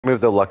Move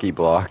the lucky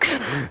blocks.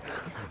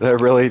 They're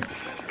really.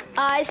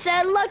 I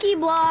said lucky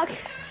block.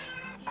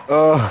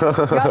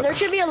 Oh. Bro, there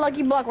should be a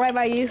lucky block right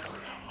by you.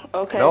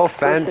 Okay. No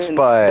offense, listen,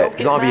 but don't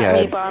get zombie mad at me,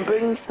 head. but I'm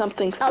bringing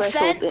something special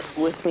Offense?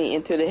 with me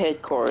into the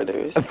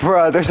headquarters.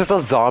 Bruh, there's just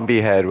a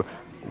zombie head.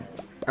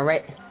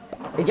 Alright.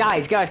 Hey,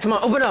 guys, come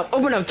on, open up,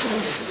 open up!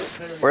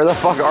 Where the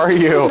fuck are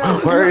you?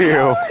 Where are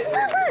you?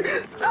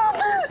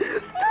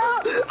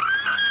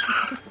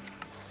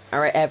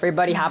 Alright,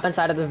 everybody hop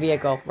inside of the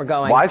vehicle. We're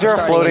going. Why is there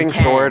a floating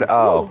sword?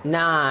 Oh.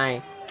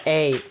 9,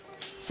 8,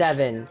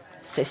 7,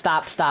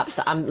 stop.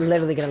 I'm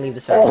literally gonna leave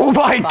the server. Oh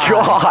my 5,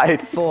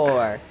 god!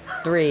 4,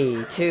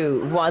 3,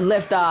 2, 1,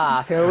 lift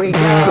off. Here we go.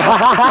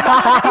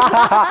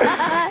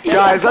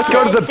 Guys, let's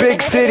go to the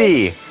big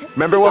city!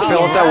 Remember what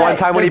Philip that one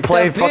time when he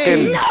played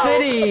fucking...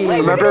 City.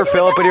 Remember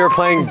Philip when you were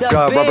playing The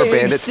Rubber big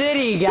Bandit?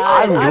 city,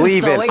 guys. I'm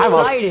leaving. So I'm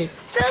excited.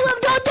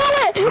 Philip, don't do it!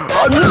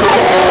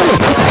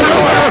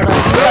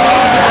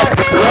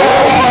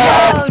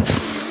 Go,